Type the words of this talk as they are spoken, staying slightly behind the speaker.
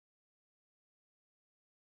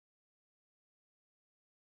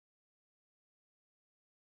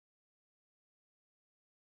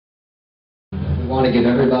want to give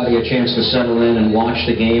everybody a chance to settle in and watch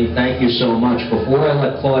the game. Thank you so much. Before I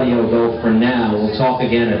let Claudio go for now, we'll talk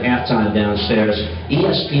again at halftime downstairs.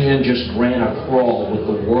 ESPN just ran a crawl with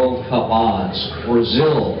the World Cup odds.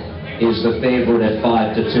 Brazil is the favorite at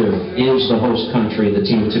 5-2. Is the host country the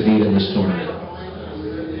team to beat in this tournament?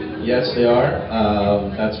 Yes, they are.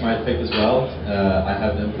 That's my pick as well. I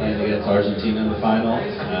have them playing against Argentina in the final.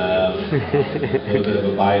 A little bit of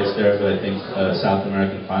a bias there, but I think South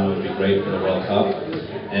American final would be great for the World Cup.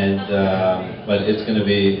 And but it's going to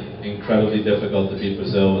be incredibly difficult to beat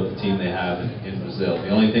Brazil with the team they have in Brazil.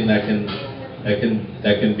 The only thing that can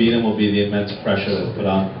beat them will be the immense pressure that's put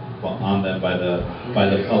on them by the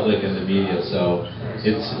public and the media. So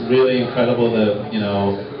it's really incredible that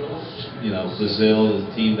Brazil is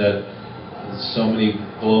a team that has so many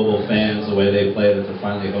global fans, the way they play, that they're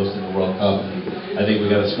finally hosting the World Cup. And I think we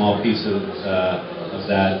got a small piece of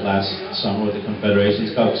that last summer with the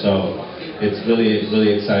Confederations Cup. So it's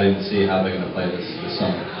really exciting to see how they're going to play this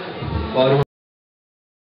summer.